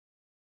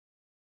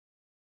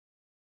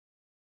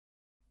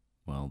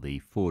Well, the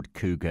Ford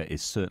Kuga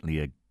is certainly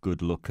a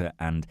good looker,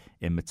 and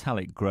in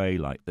metallic grey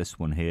like this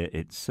one here,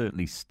 it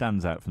certainly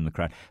stands out from the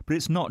crowd. But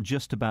it's not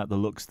just about the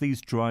looks.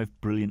 These drive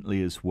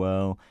brilliantly as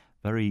well,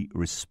 very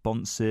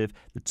responsive.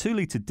 The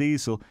 2-litre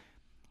diesel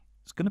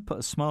is going to put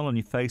a smile on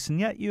your face, and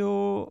yet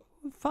you'll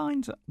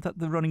find that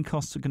the running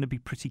costs are going to be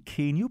pretty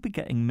keen. You'll be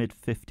getting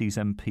mid-50s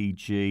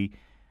MPG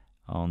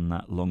on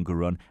that longer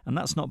run, and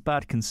that's not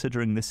bad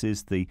considering this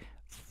is the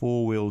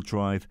 4-wheel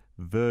drive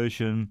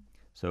version.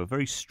 So a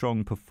very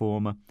strong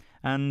performer,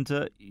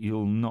 and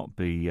you'll not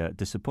be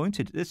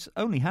disappointed. This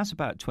only has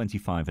about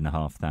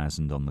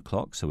 25,500 on the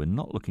clock, so we're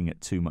not looking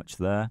at too much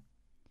there.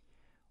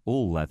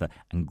 All leather,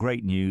 and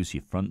great news,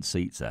 your front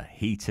seats are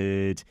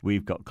heated.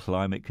 We've got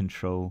climate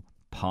control,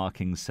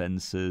 parking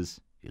sensors,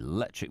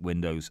 electric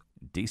windows,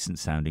 decent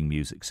sounding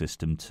music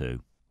system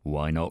too.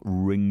 Why not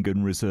ring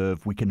and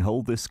reserve? We can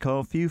hold this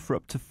car for you for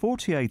up to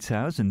 48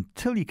 hours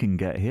until you can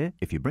get here.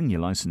 If you bring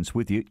your licence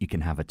with you, you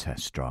can have a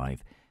test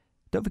drive.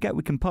 Don't forget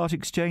we can part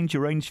exchange,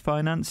 arrange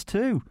finance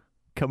too.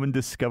 Come and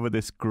discover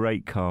this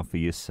great car for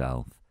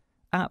yourself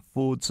at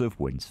Fords of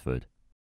Winsford.